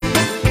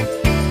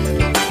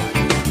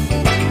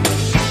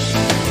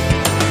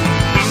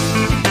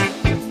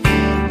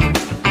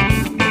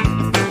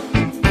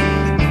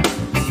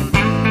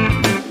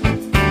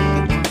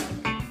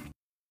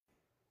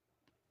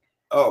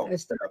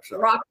start to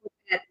rock with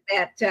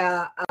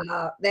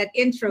that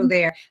intro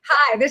there.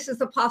 Hi, this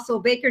is Apostle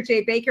Baker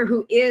J. Baker,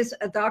 who is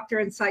a doctor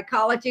in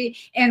psychology,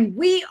 and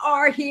we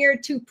are here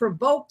to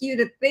provoke you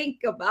to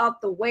think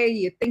about the way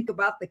you think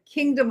about the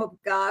kingdom of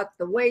God,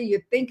 the way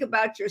you think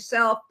about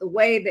yourself, the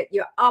way that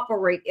you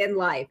operate in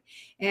life.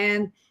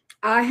 And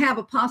I have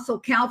Apostle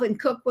Calvin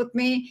Cook with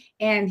me,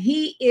 and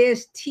he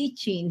is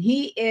teaching.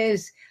 He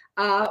is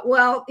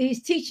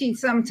he's teaching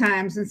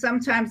sometimes, and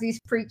sometimes he's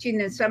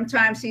preaching, and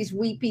sometimes he's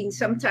weeping,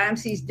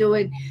 sometimes he's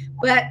doing,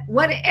 but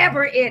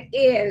whatever it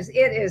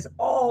is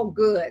all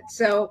good.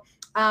 So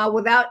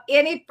without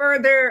any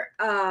further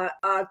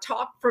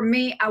talk from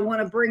me, I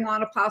want to bring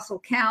on Apostle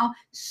Cal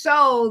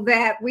so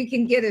that we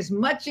can get as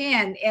much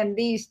in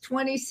these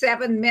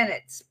 27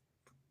 minutes.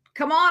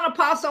 Come on,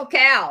 Apostle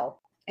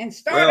Cal, and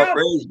start up.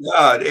 Praise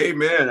God.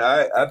 Amen.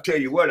 I tell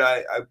you what,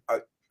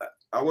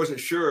 I wasn't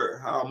sure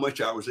how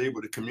much I was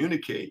able to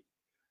communicate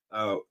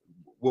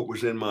what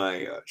was in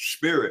my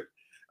spirit.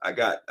 I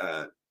got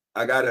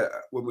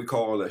what we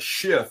call a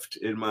shift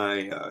in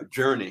my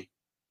journey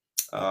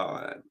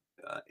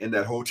in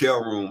that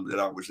hotel room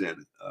that I was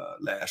in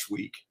last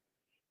week.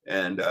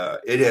 And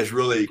it has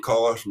really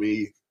caused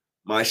me,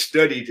 my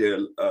study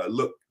to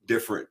look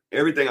different.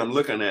 Everything I'm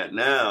looking at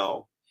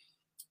now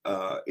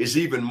is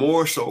even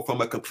more so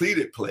from a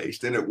completed place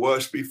than it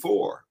was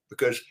before,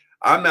 because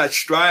I'm not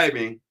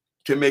striving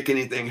to make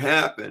anything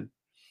happen.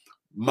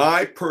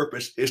 My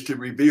purpose is to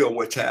reveal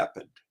what's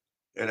happened.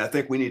 And I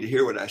think we need to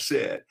hear what I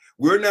said.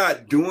 We're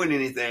not doing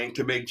anything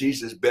to make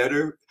Jesus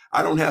better.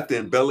 I don't have to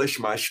embellish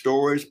my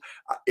stories.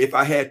 If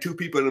I had 2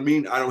 people in the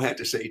meeting, I don't have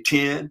to say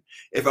 10.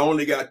 If I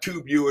only got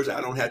 2 viewers, I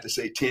don't have to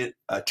say 10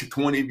 to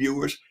 20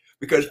 viewers,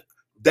 because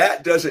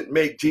that doesn't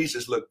make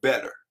Jesus look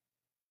better.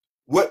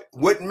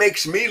 What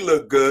makes me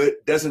look good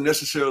doesn't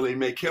necessarily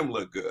make him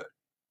look good.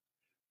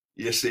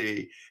 You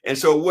see, and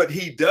so what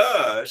he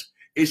does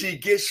is he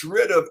gets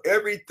rid of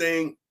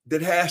everything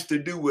that has to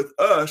do with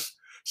us.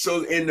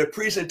 So in the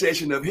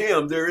presentation of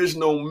him, there is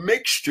no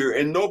mixture,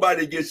 and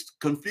nobody gets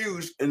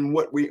confused in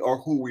what we are,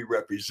 who we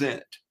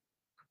represent.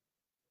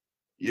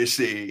 You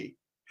see,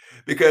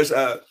 because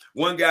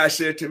one guy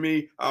said to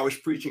me, I was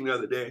preaching the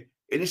other day,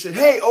 and he said,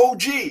 "Hey,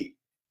 OG,"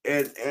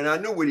 and I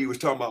knew what he was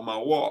talking about, my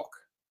walk.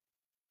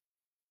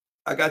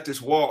 I got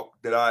this walk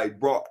that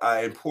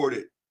I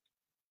imported.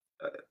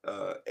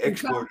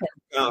 Exported from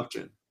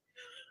Compton.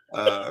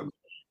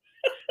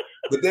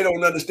 But they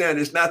don't understand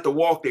it's not the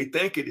walk they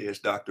think it is,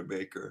 Dr.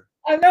 Baker.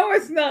 I know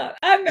it's not.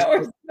 I know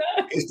it's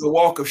not. It's the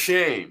walk of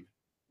shame.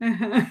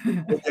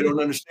 What they don't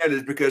understand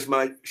is because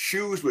my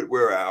shoes would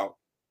wear out.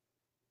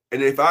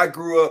 And if I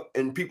grew up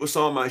and people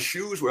saw my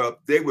shoes were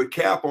up, they would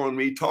cap on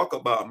me, talk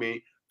about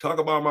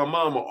my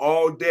mama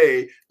all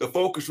day. The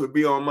focus would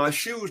be on my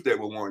shoes that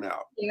were worn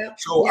out. Yep.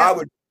 So I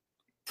would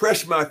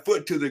press my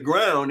foot to the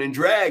ground and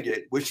drag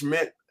it, which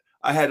meant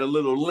I had a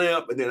little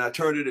limp, and then I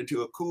turned it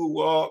into a cool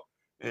walk,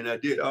 and I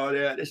did all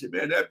that. They said,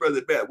 "Man, that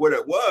brother's bad." What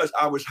it was,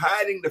 I was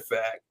hiding the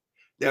fact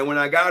that when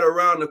I got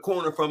around the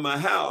corner from my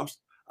house,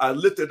 I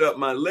lifted up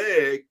my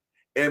leg,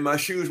 and my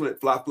shoes went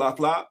flop, flop,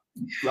 flop,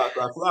 flop,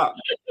 flop, flop.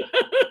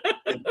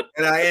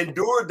 And I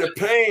endured the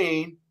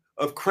pain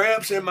of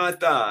cramps in my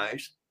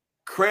thighs,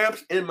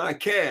 cramps in my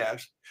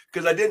calves,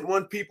 because I didn't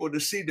want people to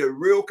see the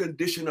real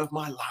condition of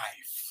my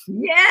life.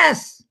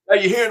 Yes. Are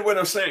you hearing what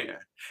I'm saying?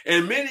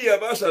 And many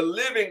of us are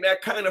living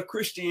that kind of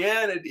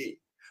Christianity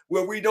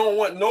where we don't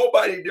want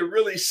nobody to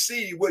really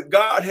see what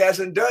God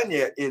hasn't done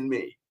yet in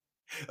me.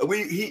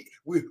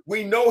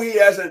 We know he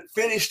hasn't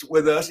finished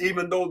with us,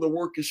 even though the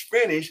work is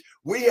finished.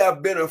 We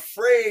have been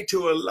afraid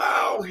to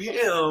allow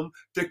him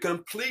to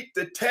complete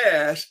the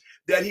task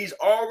that he's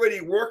already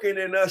working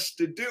in us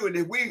to do. And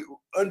if we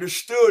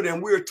understood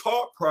and we're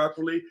taught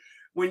properly,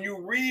 when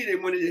you read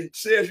it, when it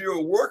says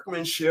your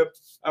workmanship,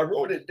 I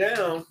wrote it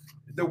down,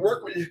 the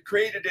workman is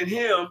created in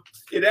him.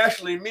 It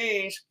actually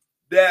means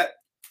that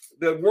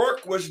the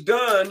work was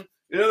done.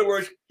 In other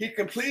words, he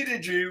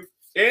completed you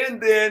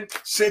and then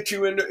sent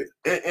you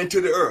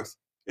into the earth.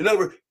 In other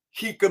words,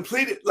 he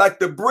completed, like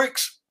the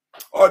bricks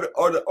or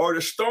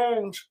the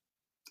stones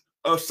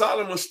of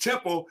Solomon's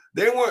temple.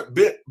 They weren't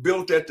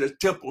built at the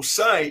temple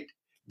site.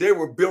 They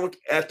were built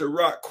at the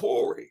rock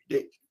quarry.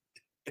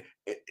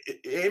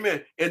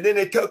 Amen. And then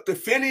they took the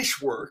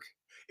finished work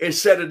and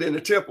set it in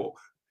the temple.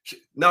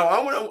 Now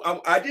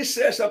I just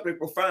said something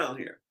profound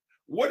here.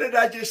 What did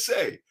I just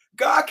say?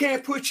 God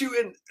can't put you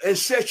in and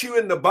set you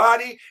in the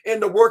body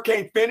and the work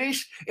ain't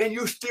finished, and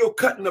you're still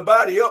cutting the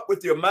body up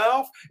with your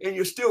mouth, and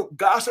you're still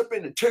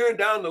gossiping and tearing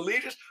down the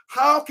leaders.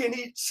 How can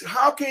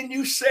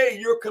you say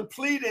you're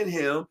complete in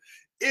him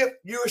if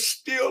you're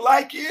still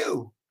like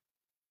you?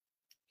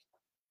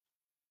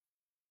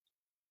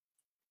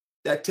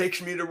 That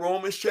takes me to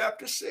Romans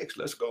chapter 6.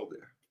 Let's go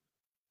there.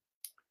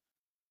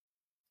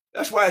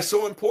 That's why it's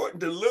so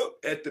important to look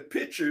at the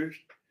pictures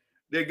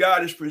that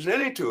God is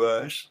presenting to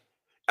us.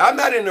 I'm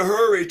not in a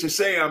hurry to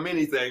say I'm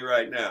anything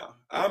right now.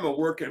 I'm a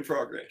work in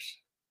progress.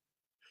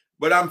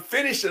 But I'm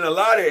finished in a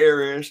lot of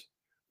areas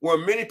where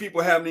many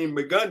people haven't even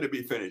begun to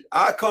be finished.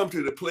 I come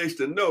to the place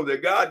to know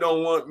that God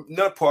don't want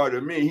none part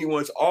of me. He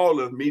wants all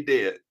of me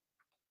dead.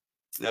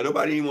 Now,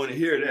 nobody even want to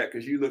hear that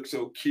because you look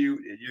so cute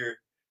and you're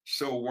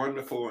so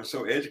wonderful and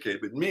so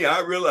educated. But me,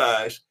 I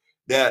realize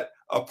that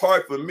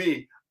apart from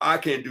me, I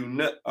can't do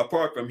nothing.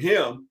 Apart from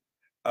him,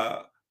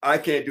 I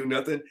can't do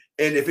nothing.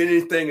 And if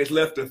anything is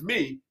left of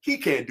me, he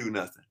can't do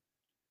nothing.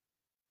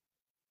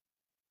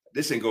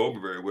 This didn't go over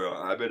very well.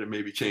 I better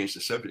maybe change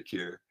the subject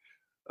here.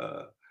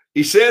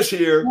 He says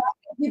here,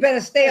 you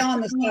better stay on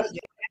the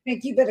subject. I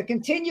think you better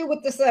continue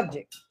with the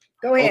subject.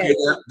 Go ahead.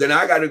 Okay, then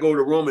I got to go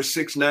to Romans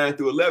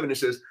 6:9-11. It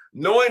says,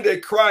 knowing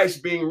that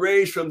Christ being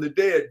raised from the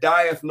dead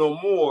dieth no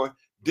more,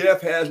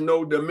 death has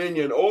no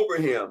dominion over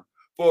him.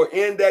 For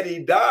in that he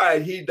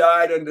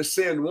died unto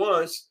sin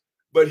once,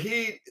 but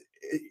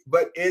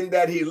in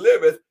that he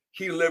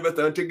liveth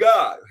unto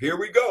God. Here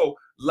we go.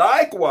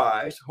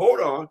 Likewise,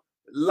 hold on.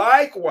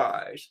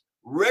 Likewise,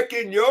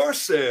 reckon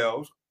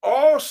yourselves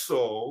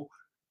also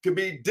to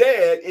be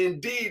dead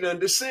indeed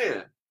unto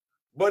sin,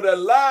 but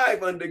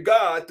alive unto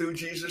God through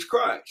Jesus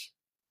Christ.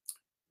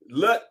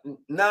 Let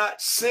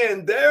not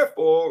sin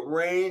therefore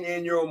reign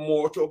in your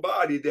mortal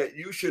body, that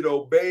you should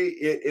obey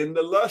it in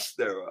the lust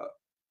thereof.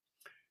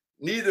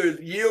 Neither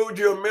yield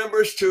your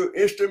members to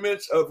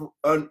instruments of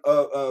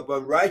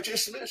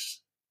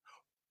unrighteousness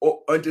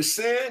or unto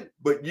sin,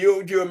 but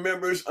yield your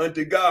members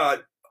unto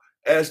God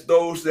as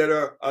those that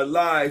are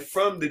alive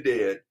from the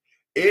dead,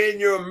 in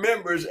your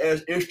members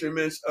as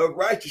instruments of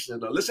righteousness.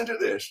 Now listen to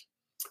this.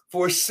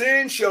 For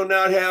sin shall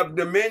not have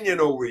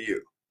dominion over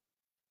you.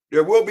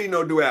 There will be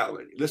no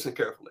duality. Listen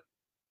carefully.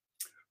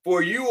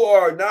 For you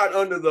are not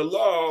under the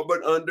law,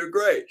 but under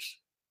grace.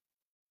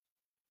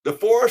 The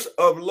force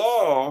of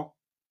law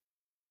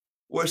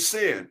was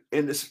sin.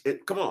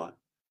 Come on.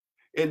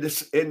 In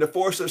the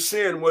force of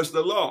sin was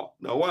the law.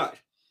 Now watch.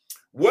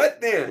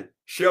 What then?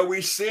 Shall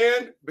we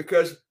sin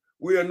because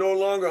we are no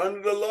longer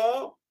under the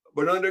law,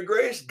 but under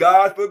grace?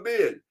 God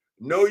forbid.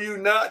 Know you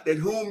not that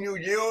whom you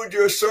yield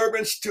your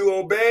servants to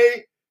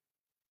obey,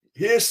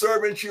 his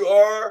servants you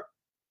are,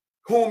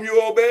 whom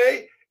you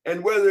obey,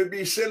 and whether it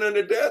be sin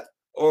unto death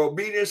or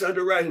obedience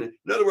unto righteousness.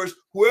 In other words,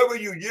 whoever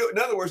you yield, in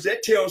other words,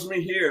 that tells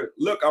me here,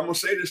 look, I'm going to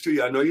say this to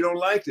you. I know you don't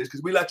like this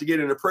because we like to get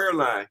in a prayer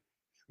line.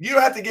 You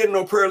don't have to get in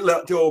no prayer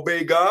line to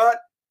obey God.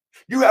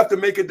 You have to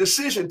make a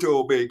decision to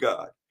obey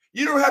God.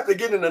 You don't have to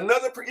get in you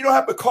don't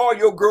have to call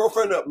your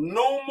girlfriend up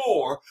no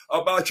more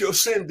about your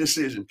sin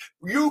decision.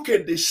 You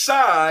can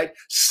decide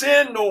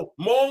sin no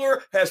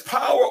longer has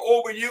power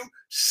over you.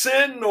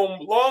 Sin no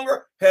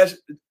longer has,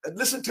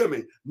 listen to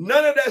me,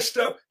 none of that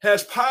stuff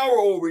has power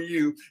over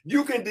you.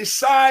 You can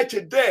decide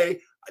today,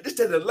 this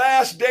is the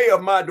last day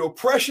of my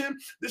depression.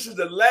 This is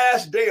the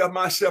last day of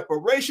my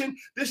separation.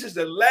 This is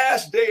the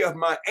last day of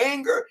my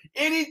anger.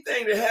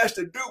 Anything that has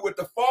to do with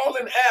the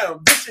fallen Adam,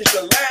 this is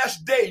the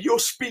last day you'll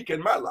speak in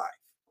my life.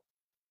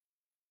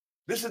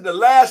 This is the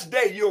last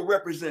day you'll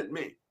represent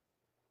me.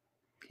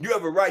 You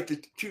have a right to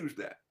choose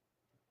that.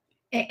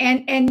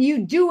 And you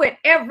do it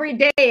every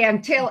day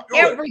until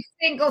every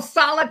single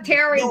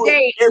solitary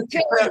day.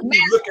 Until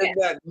you look in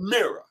that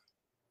mirror.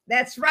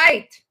 That's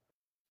right.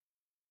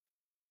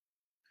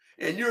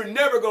 And you're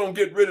never going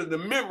to get rid of the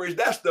memories.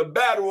 That's the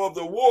battle of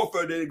the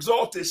warfare that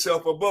exalts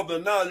itself above the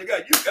knowledge of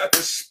God. You got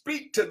to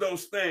speak to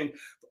those things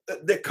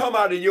that come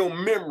out of your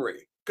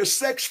memory. Because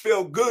sex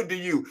felt good to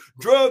you.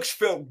 Drugs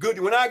felt good.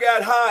 When I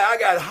got high, I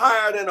got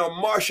higher than a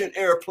Martian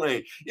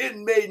airplane. It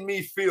made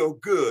me feel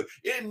good.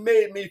 It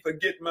made me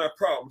forget my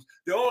problems.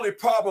 The only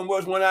problem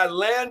was when I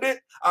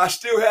landed, I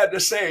still had the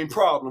same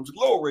problems.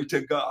 Glory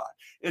to God.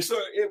 And so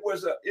it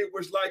was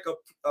like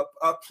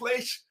a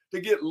place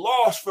to get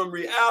lost from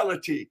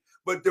reality.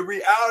 But the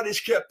realities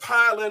kept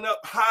piling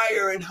up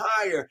higher and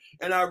higher.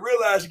 And I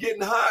realized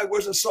getting high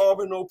wasn't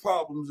solving no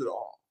problems at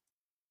all.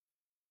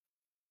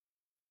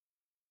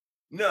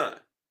 None.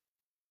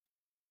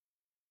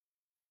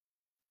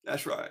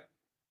 That's right.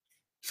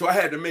 So I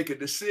had to make a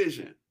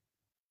decision.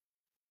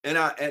 And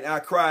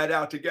I cried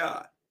out to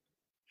God.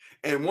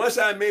 And once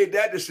I made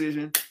that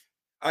decision,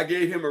 I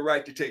gave him a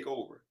right to take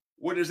over.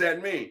 What does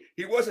that mean?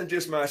 He wasn't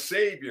just my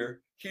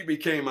Savior. He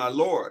became my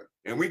Lord.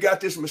 And we got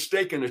this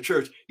mistake in the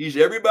church. He's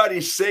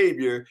everybody's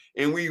Savior,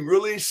 and we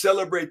really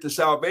celebrate the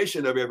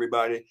salvation of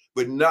everybody,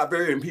 but not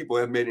very many people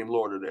have made him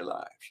Lord of their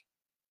lives.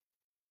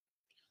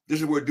 This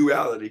is where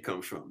duality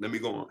comes from. Let me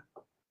go on.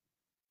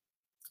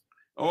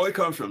 Oh, it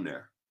comes from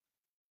there.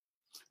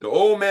 The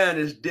old man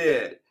is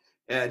dead,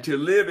 and to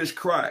live is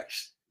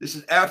Christ. This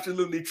is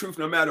absolutely true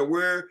no matter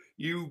where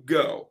you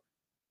go.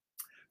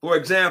 For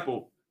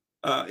example,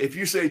 if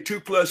you say 2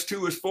 +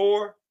 2 is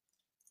 4,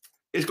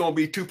 it's going to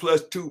be 2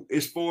 + 2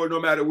 is 4 no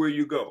matter where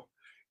you go.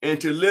 And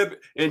to live,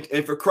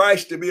 and for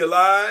Christ to be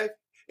alive,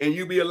 and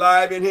you be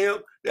alive in him,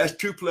 that's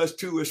 2 +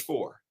 2 is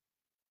 4.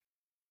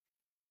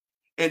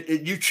 And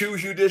you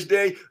choose you this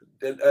day,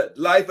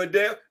 life or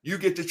death, you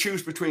get to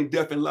choose between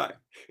death and life.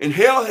 And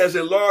hell has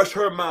enlarged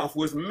her mouth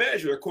with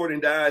measure,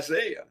 according to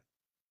Isaiah.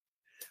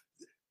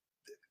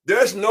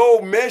 There's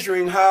no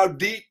measuring how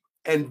deep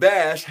and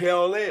vast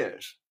hell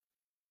is.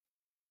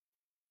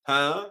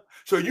 Huh?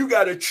 So you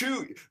got to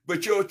choose,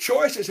 but your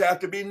choices have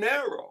to be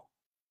narrow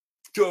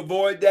to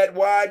avoid that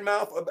wide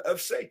mouth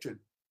of Satan.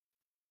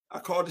 I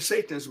call it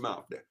Satan's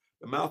mouth there,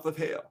 the mouth of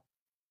hell.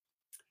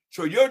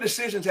 So your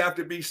decisions have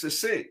to be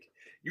succinct.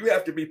 You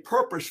have to be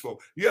purposeful.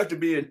 You have to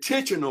be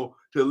intentional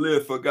to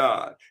live for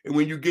God. And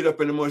when you get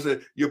up in the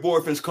morning, your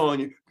boyfriend's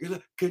calling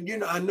you,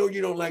 I know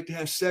you don't like to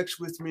have sex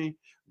with me,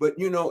 but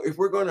if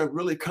we're going to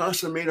really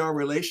consummate our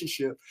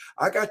relationship,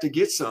 I got to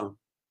get some.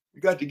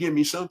 You got to give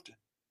me something.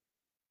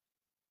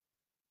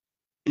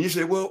 And you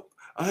say, well,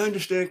 I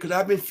understand because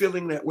I've been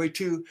feeling that way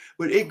too,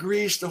 but it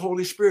grieves the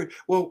Holy Spirit.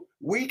 Well,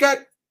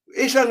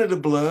 it's under the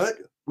blood.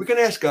 We can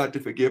ask God to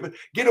forgive it.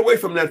 Get away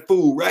from that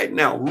fool right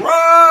now.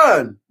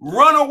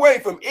 Run away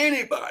from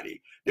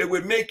anybody that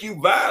would make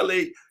you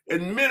violate.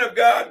 And men of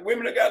God,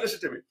 women of God, listen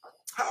to me.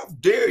 How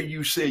dare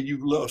you say you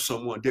love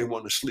someone they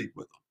want to sleep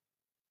with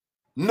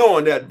them,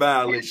 knowing that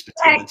violates the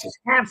tenets.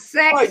 Have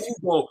sex.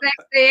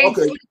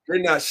 Okay, they're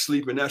not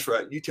sleeping. That's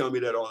right. You tell me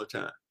that all the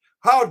time.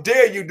 How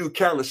dare you do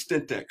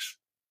calisthenics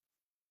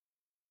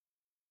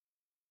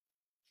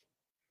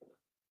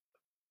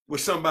with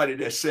somebody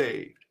that's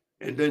saved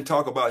and then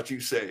talk about you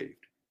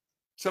saved?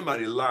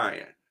 Somebody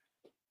lying.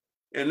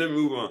 And let me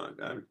move on.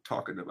 I'm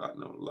talking about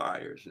no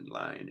liars and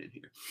lying in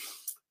here.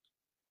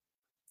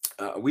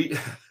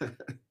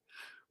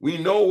 We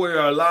know we're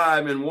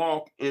alive and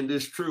walk in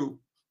this truth.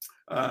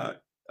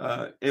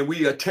 And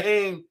we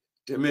attain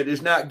to it.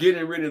 It's not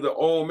getting rid of the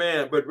old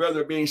man, but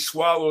rather being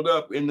swallowed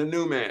up in the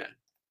new man.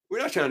 We're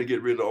not trying to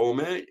get rid of the old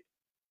man.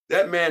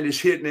 That man is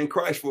hidden in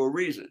Christ for a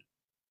reason.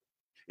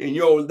 And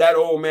that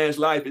old man's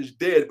life is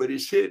dead, but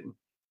it's hidden.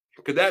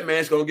 Because that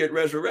man's going to get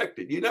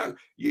resurrected. You're going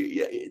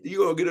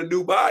to get a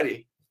new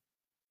body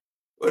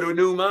or a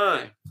new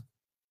mind.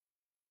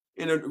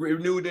 And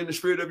renewed in the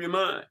spirit of your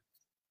mind.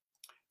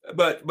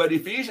 But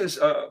Ephesians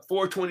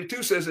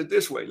 4:22 says it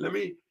this way.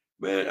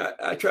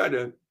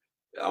 I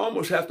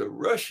almost have to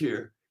rush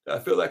here. I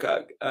feel like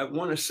I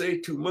want to say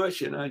too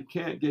much and I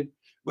can't get,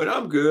 but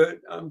I'm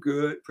good. I'm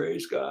good.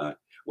 Praise God.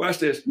 Watch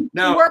this.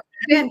 Now,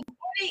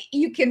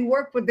 you can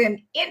work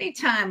within any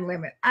time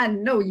limit. I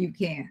know you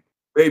can.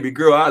 Baby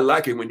girl, I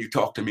like it when you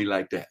talk to me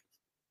like that.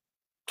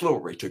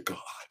 Glory to God.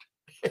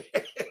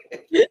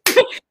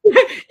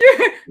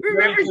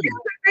 Remember,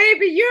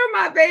 you're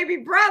my baby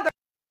brother.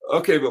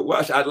 Okay, but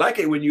watch. I like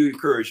it when you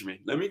encourage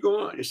me. Let me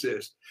go on. It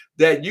says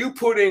that you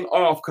putting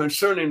off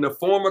concerning the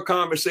former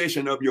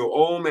conversation of your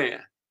old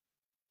man,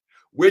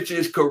 which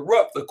is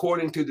corrupt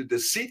according to the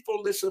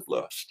deceitfulness of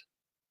lust.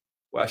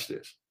 Watch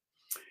this.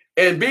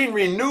 And being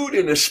renewed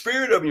in the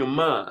spirit of your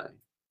mind,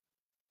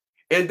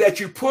 and that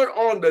you put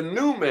on the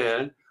new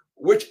man,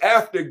 which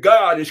after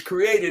God is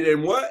created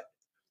in what?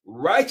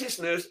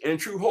 Righteousness and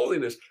true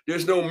holiness.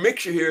 There's no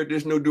mixture here.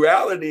 There's no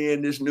duality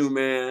in this new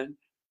man.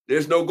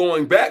 There's no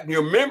going back.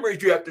 Your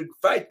memories, you have to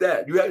fight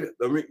that. You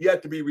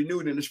have to be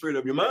renewed in the spirit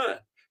of your mind.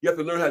 You have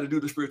to learn how to do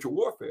the spiritual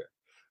warfare.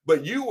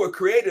 But you were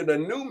created a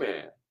new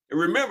man. And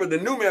remember, the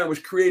new man was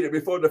created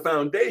before the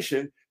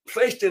foundation,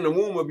 placed in the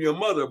womb of your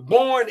mother,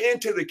 born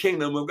into the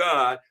kingdom of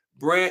God,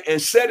 and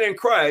set in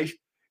Christ,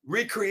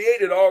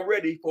 recreated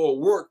already for a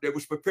work that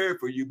was prepared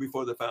for you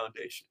before the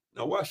foundation.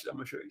 Now watch this. I'm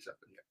going to show you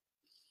something here.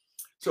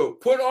 So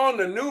put on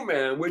the new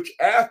man, which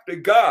after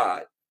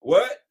God,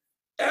 what?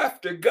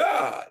 After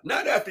God,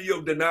 not after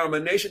your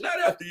denomination, not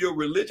after your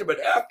religion, but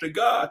after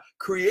God,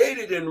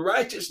 created in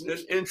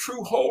righteousness and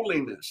true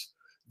holiness.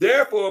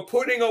 Therefore,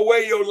 putting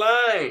away your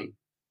lying,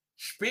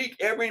 speak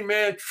every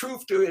man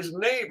truth to his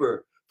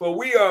neighbor, for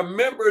we are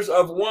members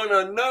of one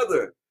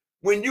another.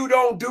 When you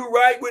don't do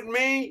right with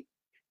me,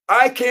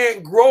 I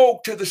can't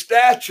grow to the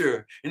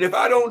stature. And if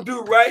I don't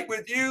do right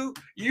with you,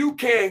 you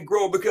can't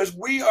grow because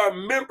we are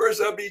members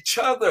of each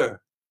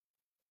other.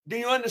 Do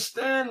you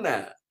understand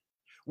that?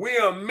 We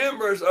are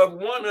members of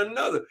one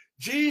another.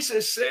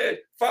 Jesus said,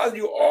 Father,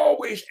 you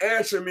always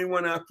answer me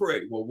when I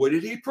pray. Well, what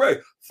did he pray?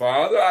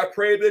 Father, I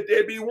pray that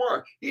there be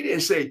one. He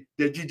didn't say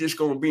that you're just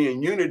going to be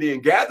in unity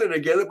and gather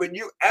together, but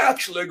you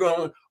actually are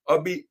going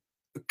to be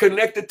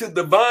connected to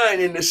the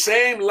vine, and the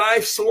same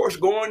life source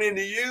going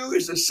into you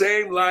is the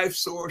same life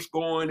source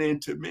going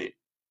into me.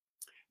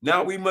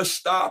 Now we must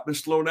stop and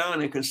slow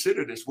down and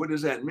consider this. What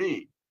does that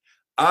mean?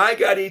 I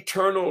got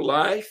eternal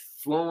life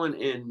flowing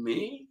in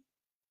me,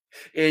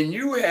 and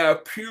you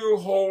have pure,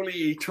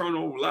 holy,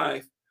 eternal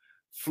life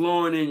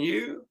flowing in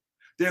you.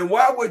 Then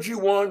why would you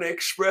want to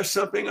express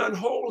something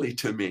unholy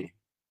to me?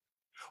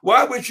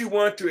 Why would you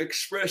want to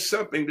express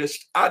something that's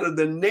out of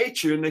the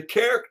nature and the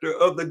character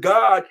of the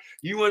God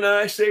you and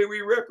I say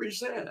we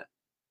represent?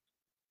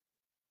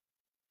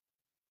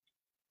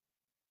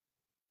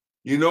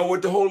 You know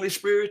what the Holy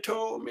Spirit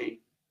told me?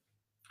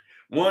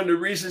 One of the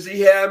reasons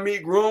he had me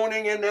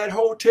groaning in that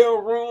hotel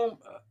room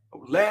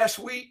last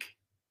week,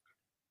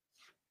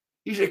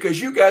 he said,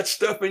 because you got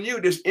stuff in you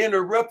that's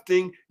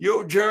interrupting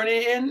your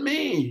journey in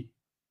me.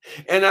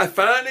 And I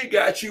finally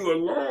got you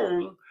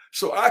alone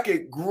so I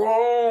could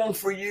groan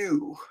for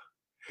you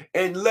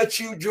and let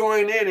you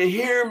join in and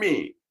hear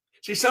me.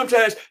 See,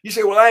 sometimes you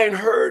say, well, I ain't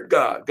heard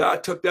God.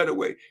 God took that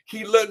away.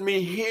 He let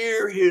me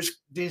hear his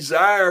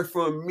desire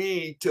for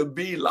me to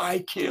be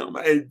like him.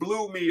 It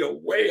blew me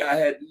away. I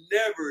had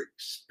never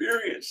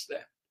experienced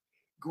that.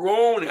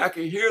 Groaning, I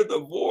could hear the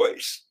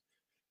voice.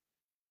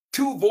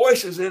 Two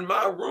voices in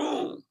my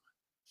room.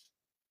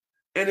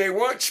 And they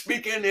weren't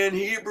speaking in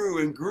Hebrew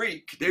and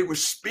Greek. They were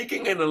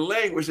speaking in a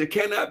language that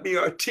cannot be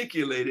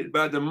articulated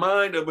by the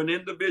mind of an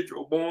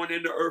individual born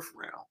in the earth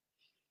realm.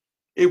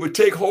 It would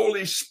take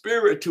Holy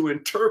Spirit to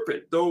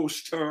interpret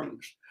those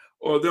tongues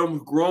or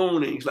them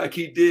groanings like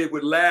he did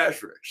with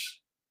Lazarus.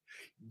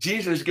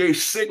 Jesus gave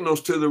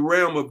signals to the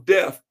realm of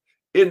death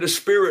in the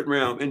spirit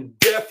realm, and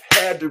death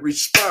had to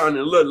respond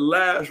and let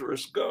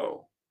Lazarus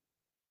go.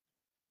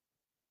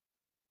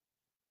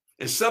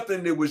 And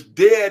something that was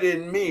dead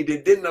in me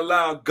that didn't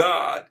allow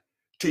God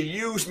to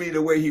use me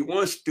the way he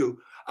wants to.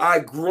 I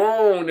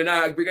groaned and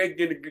I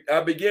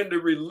began to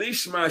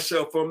release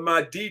myself from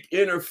my deep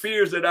inner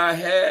fears that I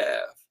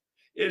have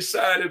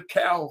inside of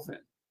Calvin,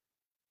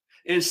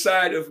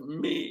 inside of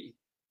me,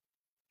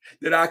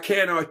 that I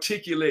can't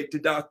articulate to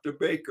Dr.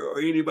 Baker or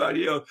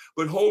anybody else.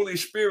 But Holy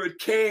Spirit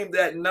came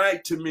that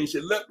night to me and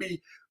said, let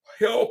me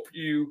help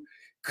you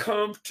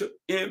come to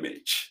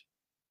image.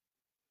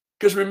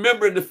 Because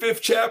remember in the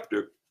 5th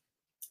chapter,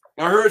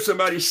 I heard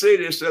somebody say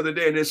this the other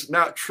day, and it's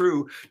not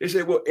true. They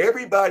said, well,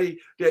 everybody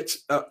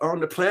that's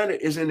on the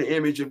planet is in the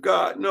image of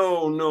God.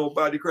 No,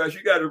 body of Christ,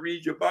 you got to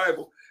read your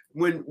Bible.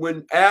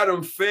 When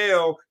Adam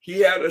fell, he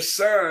had a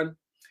son,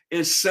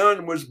 and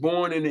son was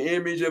born in the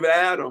image of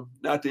Adam,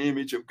 not the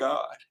image of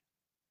God.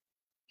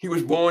 He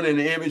was born in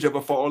the image of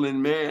a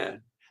fallen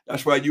man.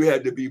 That's why you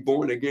had to be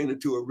born again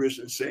into a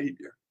risen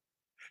Savior.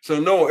 So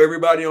no,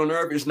 everybody on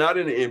earth is not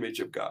in the image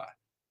of God.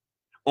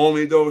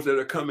 Only those that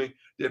are coming,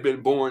 they've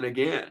been born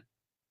again,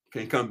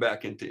 can come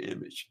back into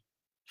image.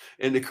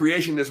 And the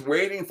creation is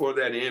waiting for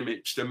that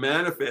image to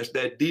manifest.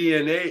 That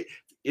DNA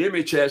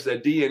image has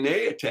that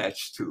DNA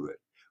attached to it,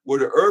 where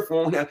the earth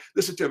won't have.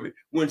 Listen to me.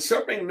 When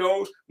something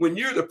knows, when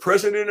you're the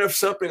president of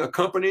something, a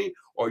company,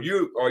 or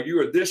you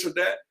are this or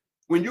that,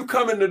 when you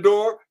come in the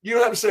door, you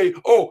don't have to say,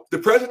 oh, the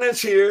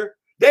president's here.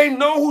 They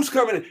know who's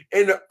coming in.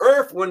 And the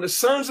earth, when the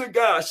sons of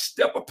God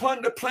step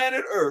upon the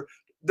planet earth,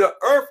 the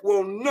earth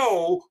will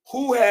know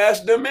who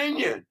has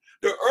dominion.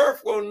 The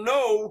earth will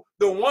know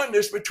the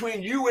oneness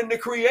between you and the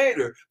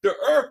creator. The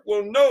earth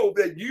will know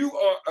that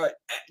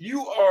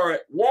you are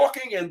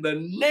walking in the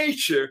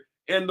nature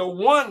and the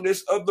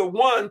oneness of the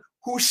one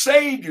who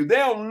saved you.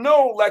 They'll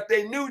know like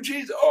they knew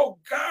Jesus. Oh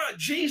God,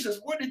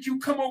 Jesus, what did you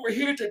come over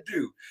here to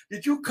do?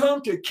 Did you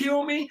come to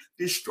kill me,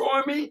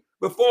 destroy me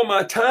before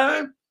my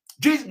time?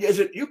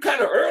 Jesus, you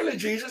kind of early,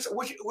 Jesus.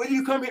 What do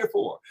you come here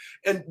for?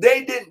 And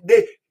they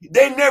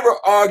never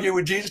argue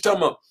with Jesus,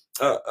 talking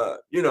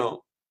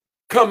about,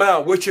 come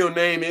out, what your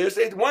name is.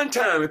 At one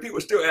time, and people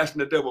were still asking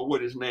the devil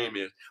what his name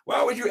is.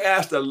 Why would you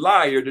ask a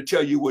liar to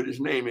tell you what his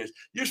name is?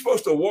 You're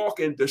supposed to walk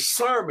in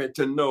discernment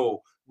to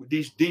know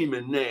these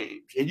demon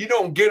names. And you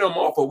don't get them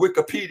off of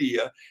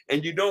Wikipedia,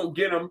 and you don't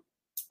get them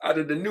out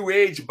of the New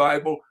Age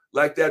Bible,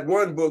 like that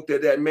one book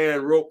that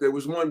man wrote that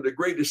was one of the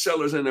greatest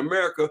sellers in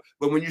America.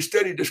 But when you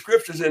study the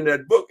scriptures in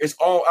that book, it's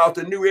all out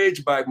the New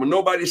Age Bible.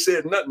 Nobody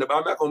said nothing about it.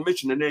 I'm not going to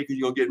mention the name because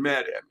you're going to get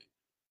mad at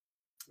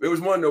me. It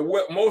was one of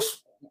the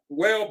most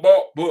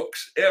well-bought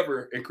books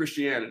ever in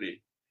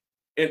Christianity.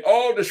 And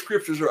all the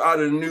scriptures are out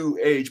of the New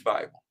Age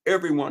Bible.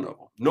 Every one of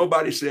them.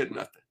 Nobody said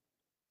nothing.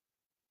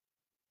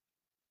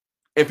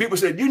 And people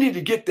said, you need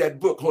to get that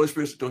book. Holy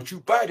Spirit said, don't you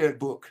buy that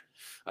book.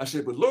 I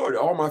said, but Lord,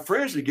 all my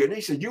friends are getting it.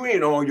 He said, you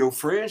ain't all your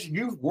friends.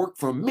 You work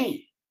for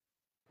me.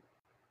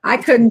 I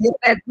couldn't get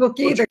that book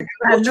either.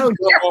 I know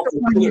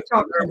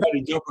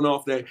everybody jumping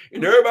off that.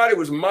 And everybody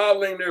was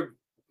modeling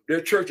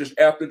their churches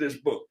after this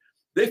book.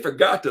 They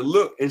forgot to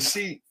look and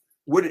see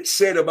what it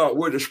said about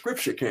where the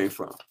scripture came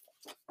from.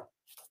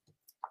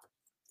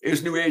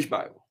 It's New Age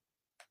Bible.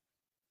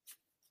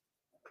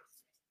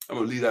 I'm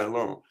going to leave that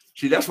alone.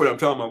 See, that's what I'm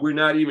talking about. We're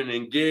not even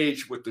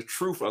engaged with the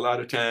truth a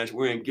lot of times.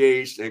 We're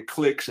engaged in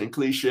cliques and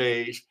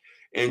cliches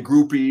and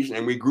groupies,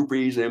 and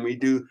we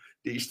do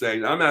these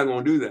things. I'm not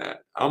going to do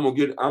that. I'm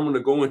going to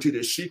go into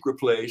this secret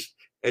place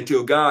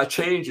until God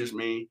changes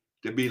me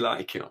to be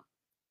like him.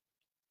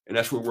 And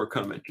that's where we're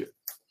coming to.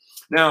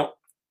 Now,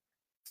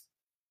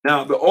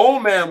 the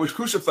old man was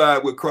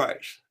crucified with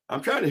Christ.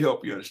 I'm trying to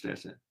help you understand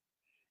that.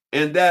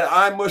 And that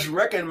I must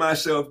reckon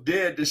myself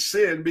dead to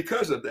sin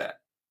because of that.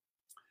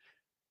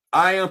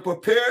 I am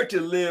prepared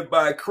to live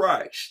by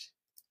Christ.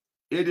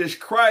 It is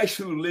Christ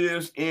who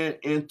lives in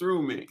and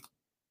through me.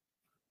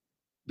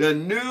 The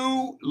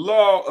new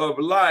law of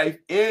life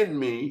in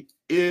me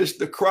is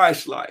the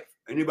Christ life.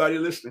 Anybody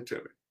listening to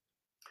me?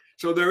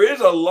 So there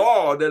is a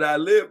law that I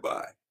live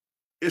by.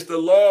 It's the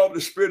law of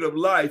the Spirit of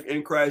life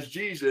in Christ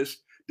Jesus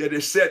that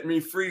has set me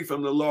free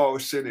from the law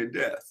of sin and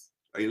death.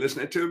 Are you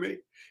listening to me?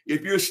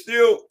 If you're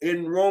still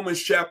in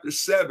Romans chapter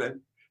 7,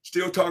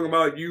 still talking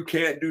about you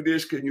can't do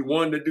this because you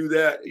wanted to do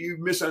that, you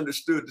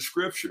misunderstood the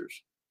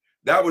scriptures.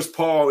 That was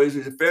Paul as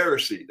a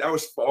Pharisee. That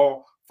was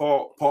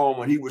Paul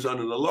when he was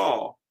under the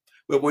law.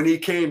 But when he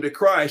came to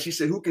Christ, he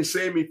said, who can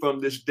save me from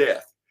this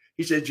death?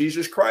 He said,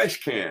 Jesus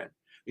Christ can.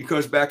 He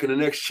comes back in the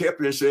next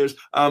chapter and says,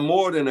 I'm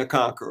more than a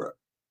conqueror.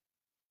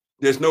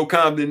 There's no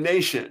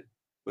condemnation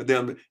for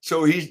them.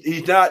 So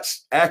he's not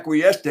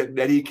acquiesced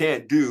that he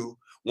can't do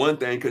one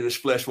thing because his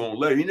flesh won't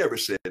let him. He never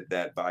said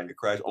that, body of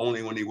Christ,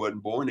 only when he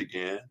wasn't born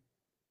again.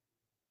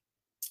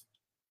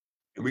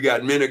 And we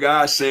got men of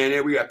God saying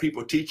it. We got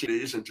people teaching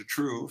it isn't the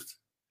truth.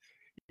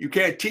 You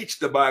can't teach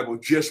the Bible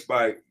just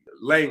by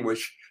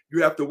language.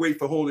 You have to wait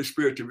for Holy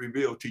Spirit to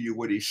reveal to you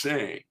what he's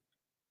saying.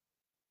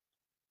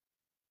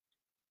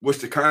 What's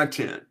the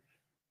content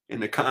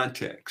and the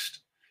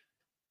context?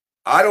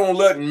 I don't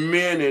let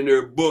men in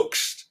their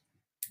books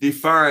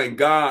define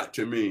God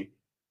to me.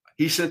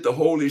 He sent the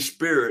Holy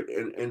Spirit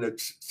in the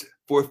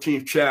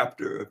 14th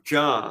chapter of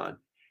John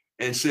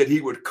and said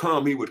he would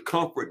come, he would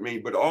comfort me,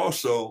 but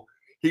also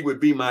he would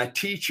be my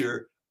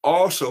teacher.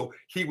 Also,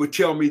 he would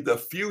tell me the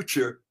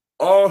future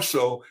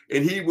also,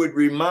 and he would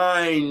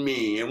remind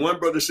me. And one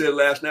brother said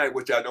last night,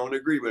 which I don't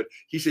agree with,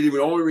 he said he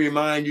would only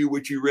remind you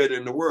what you read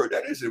in the word.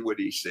 That isn't what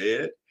he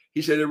said.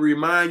 He said, it would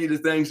remind you the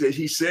things that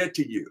he said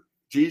to you.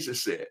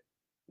 Jesus said.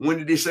 When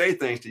did he say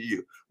things to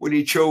you? When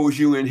he chose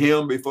you in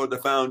him before the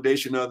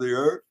foundation of the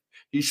earth,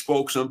 he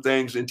spoke some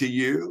things into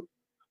you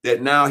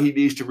that now he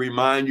needs to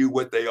remind you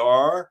what they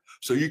are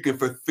so you can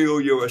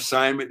fulfill your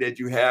assignment that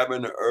you have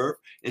in the earth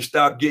and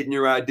stop getting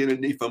your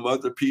identity from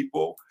other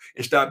people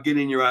and stop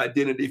getting your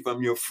identity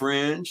from your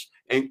friends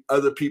and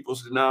other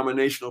people's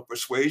denominational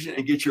persuasion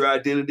and get your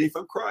identity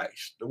from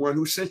Christ, the one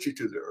who sent you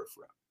to the earth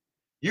realm.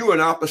 You were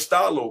an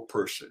apostolo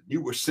person.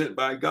 You were sent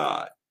by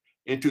God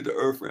into the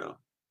earth realm.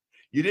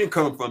 You didn't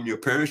come from your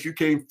parents. You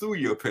came through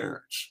your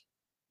parents.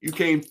 You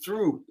came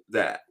through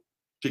that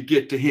to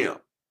get to him.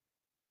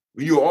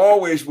 You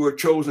always were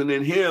chosen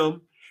in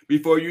him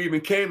before you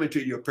even came into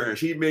your parents.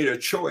 He made a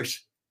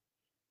choice.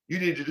 You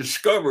need to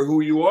discover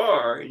who you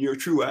are and your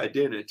true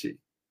identity.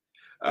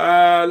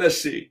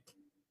 Let's see.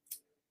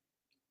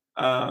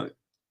 You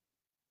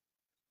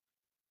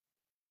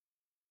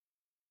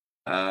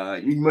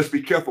must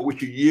be careful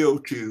what you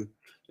yield to.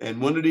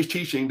 And one of these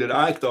teachings that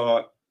I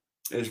thought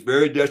is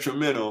very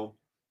detrimental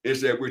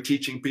is that we're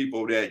teaching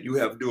people that you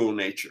have dual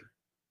nature.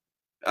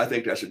 I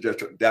think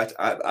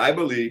I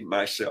believe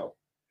myself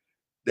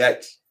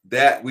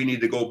that we need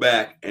to go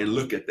back and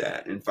look at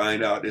that and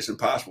find out it's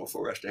impossible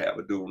for us to have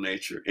a dual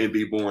nature and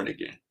be born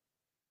again.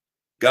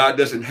 God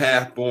doesn't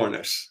half born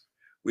us.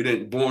 We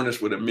didn't born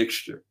us with a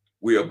mixture.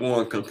 We are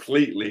born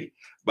completely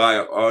by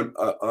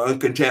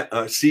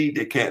a seed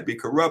that can't be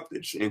corrupted.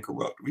 It's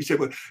incorruptible. We said,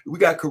 well, we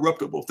got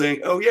corruptible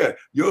thing. Oh yeah,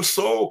 your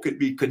soul could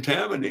be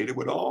contaminated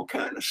with all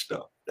kind of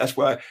stuff. That's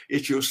why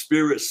it's your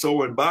spirit,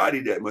 soul, and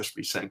body that must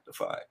be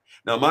sanctified.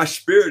 Now my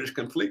spirit is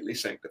completely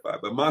sanctified,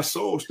 but my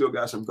soul still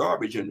got some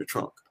garbage in the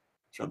trunk.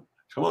 Come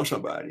on,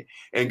 somebody.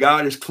 And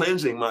God is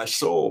cleansing my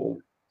soul.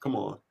 Come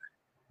on.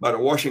 By the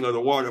washing of the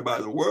water by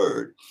the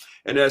word.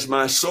 And as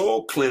my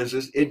soul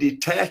cleanses, it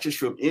detaches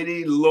from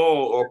any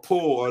law or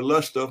pull or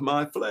lust of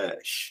my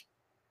flesh.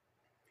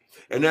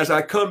 And as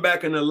I come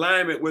back in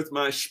alignment with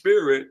my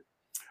spirit,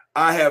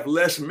 I have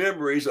less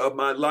memories of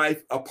my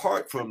life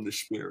apart from the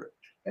spirit.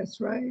 That's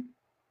right.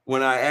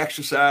 When I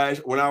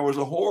exercised, when I was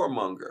a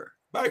whoremonger.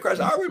 By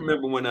Christ, I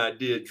remember when I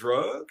did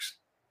drugs.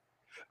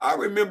 I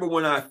remember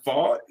when I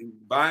fought in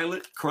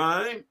violent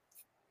crime.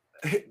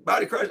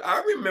 Body Christ,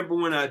 I remember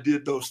when I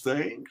did those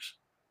things.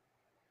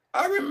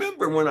 I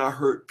remember when I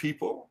hurt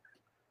people.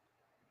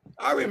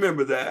 I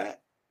remember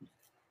that.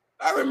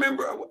 I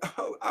remember.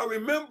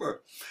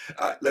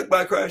 Look,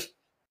 by Christ,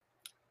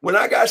 when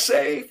I got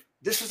saved,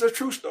 this is a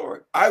true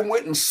story. I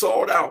went and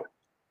sought out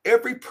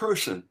every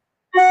person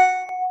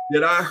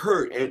that I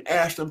hurt and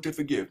asked them to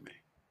forgive me.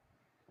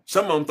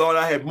 Some of them thought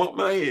I had bumped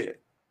my head.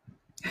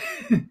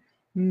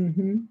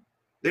 Mm-hmm.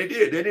 They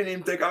did. They didn't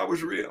even think I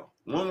was real.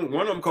 One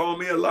of them called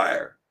me a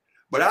liar.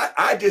 But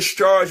I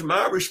discharged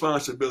my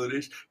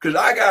responsibilities because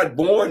I got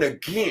born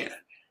again.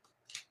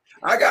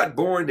 I got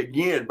born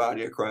again,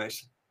 body of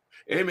Christ.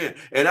 Amen.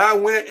 And I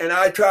went and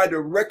I tried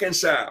to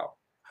reconcile.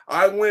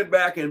 I went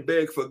back and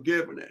begged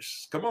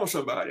forgiveness. Come on,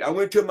 somebody. I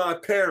went to my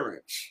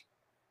parents.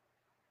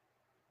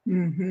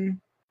 Mm-hmm.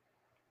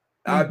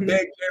 I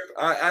begged.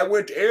 I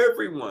went to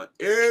everyone.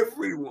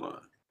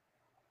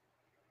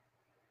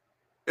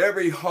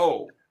 Every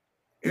hoe.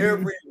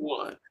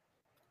 Everyone.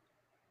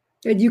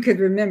 And you could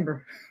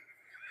remember.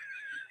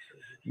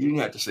 You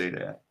didn't have to say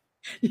that.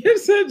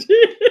 Yes, I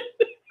did.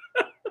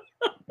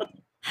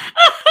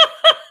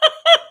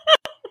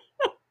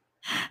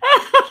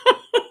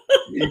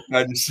 You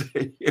had to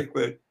say it,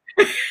 but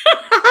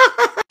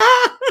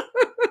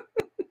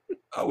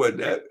I wasn't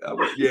that.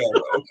 Yeah,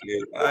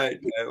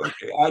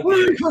 okay. I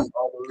did.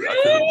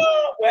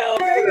 Well,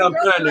 what I'm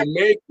trying to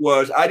make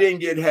was I didn't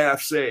get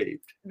half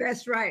saved.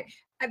 That's right.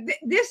 I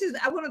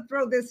want to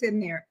throw this in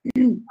there.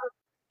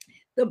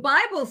 The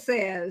Bible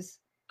says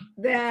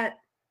that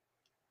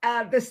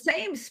the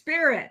same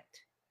spirit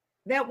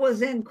that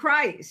was in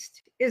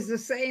Christ is the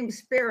same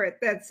spirit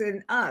that's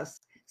in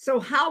us. So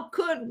how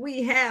could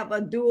we have a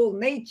dual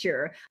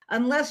nature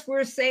unless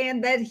we're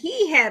saying that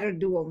he had a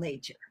dual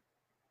nature?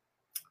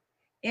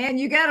 And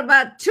you got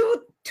about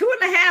two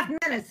and a half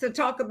minutes to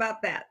talk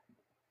about that.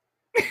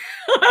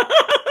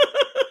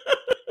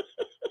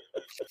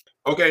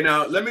 Okay,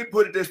 now let me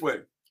put it this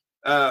way.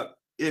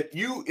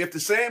 If the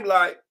same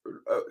light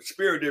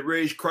spirit that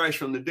raised Christ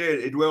from the dead,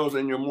 it dwells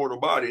in your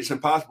mortal body, it's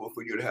impossible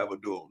for you to have a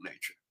dual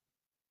nature.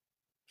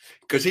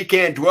 Because he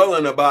can't dwell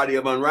in a body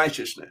of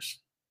unrighteousness.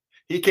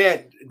 He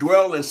can't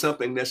dwell in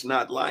something that's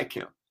not like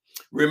him.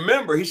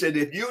 Remember, he said,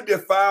 if you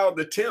defile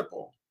the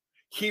temple,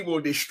 he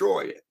will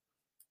destroy it.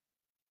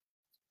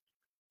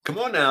 Come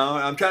on now,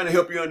 I'm trying to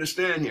help you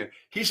understand here.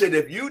 He said,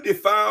 if you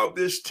defile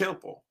this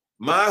temple,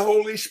 my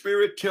Holy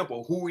Spirit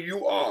temple, who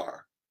you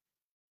are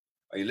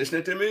you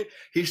listening to me?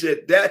 He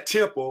said, that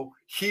temple,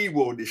 he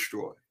will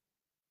destroy.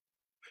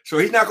 So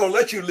he's not going to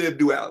let you live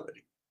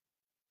duality.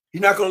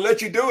 He's not going to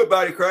let you do it,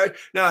 body of Christ.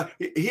 Now,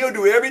 he'll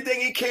do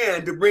everything he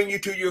can to bring you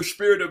to your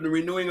spirit of the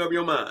renewing of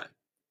your mind.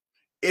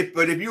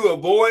 But if you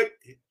avoid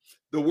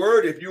the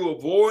word, if you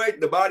avoid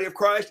the body of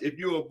Christ, if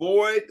you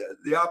avoid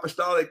the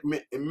apostolic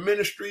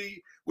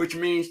ministry, which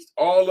means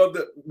all of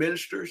the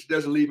ministers,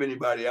 doesn't leave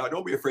anybody out.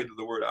 Don't be afraid of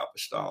the word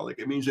apostolic.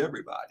 It means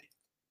everybody.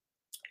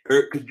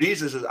 Because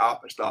Jesus is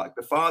apostolic.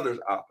 The Father is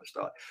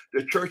apostolic.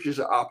 The church is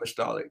an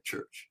apostolic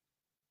church.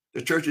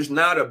 The church is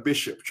not a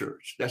bishop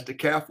church. That's the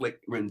Catholic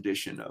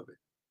rendition of it.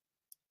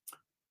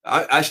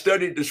 I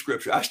studied the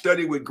scripture. I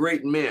studied with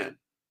great men.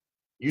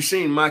 You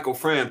seen Michael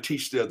Fram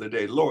teach the other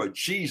day, Lord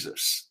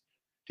Jesus.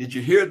 Did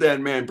you hear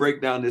that man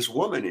break down this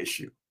woman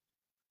issue?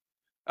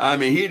 I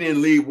mean, he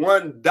didn't leave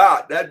one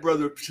dot. That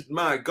brother,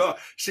 my God.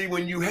 See,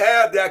 when you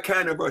have that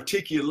kind of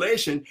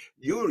articulation,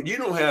 you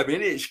don't have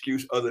any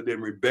excuse other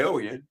than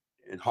rebellion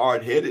and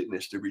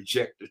hard-headedness to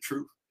reject the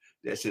truth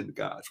that's in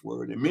God's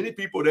word. And many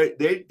people,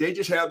 they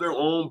just have their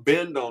own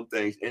bend on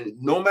things. And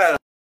no matter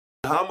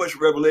how much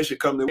revelation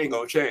comes, they ain't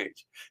going to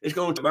change. It's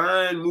going to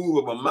divine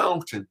move of a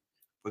mountain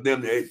for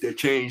them to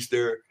change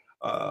their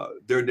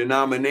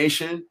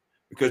denomination,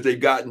 because they've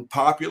gotten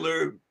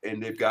popular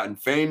and they've gotten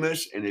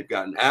famous and they've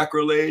gotten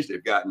accolades,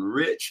 they've gotten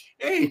rich.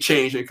 They ain't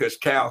changing because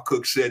Cal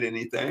Cook said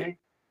anything.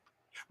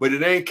 But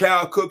it ain't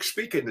Cal Cook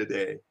speaking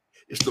today.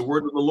 It's the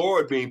word of the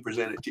Lord being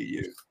presented to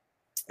you.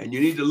 And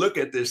you need to look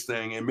at this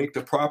thing and make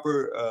the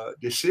proper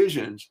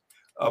decisions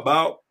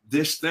about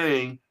this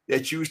thing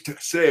that you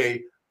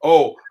say,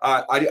 oh,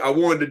 I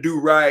wanted to do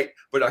right,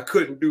 but I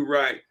couldn't do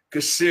right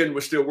because sin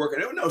was still working.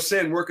 There was no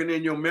sin working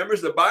in your members.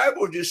 The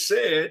Bible just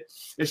said,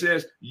 it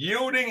says,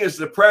 yielding is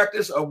the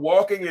practice of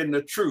walking in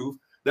the truth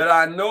that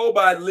I know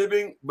by the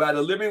living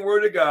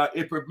word of God.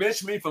 It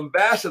prevents me from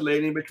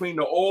vacillating between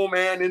the old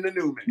man and the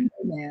new man.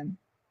 Amen.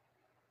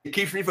 It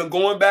keeps me from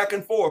going back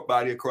and forth,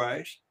 body of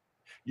Christ.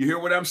 You hear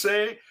what I'm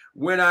saying?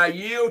 When I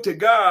yield to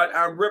God,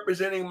 I'm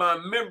representing my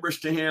members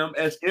to him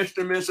as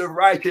instruments of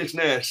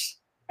righteousness.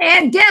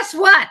 And guess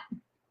what?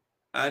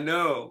 I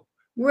know.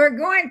 We're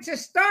going to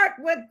start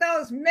with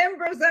those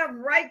members of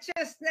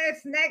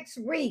righteousness next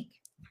week.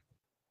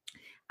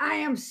 I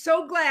am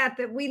so glad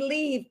that we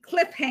leave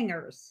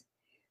cliffhangers,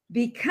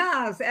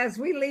 because as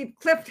we leave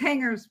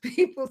cliffhangers,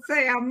 people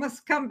say, I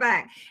must come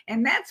back.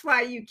 And that's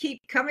why you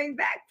keep coming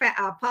back,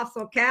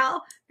 Apostle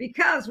Cal,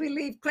 because we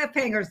leave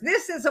cliffhangers.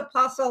 This is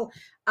Apostle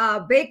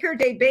Baker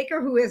J.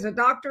 Baker, who is a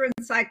doctor in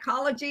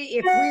psychology.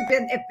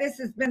 If this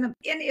has been of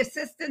any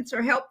assistance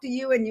or help to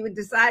you and you would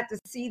decide to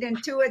seed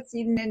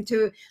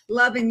into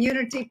love and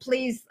unity,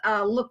 please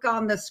look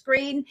on the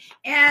screen.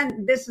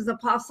 And this is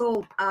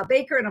Apostle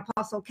Baker and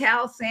Apostle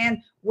Cal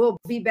saying we'll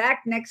be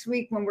back next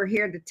week when we're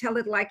here to tell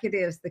it like it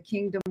is, the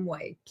kingdom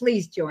way.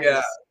 Please join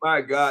us.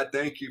 My God,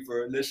 thank you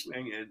for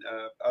listening. And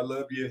I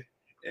love you.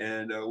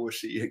 And we'll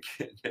see you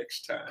again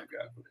next time.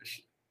 God bless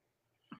you.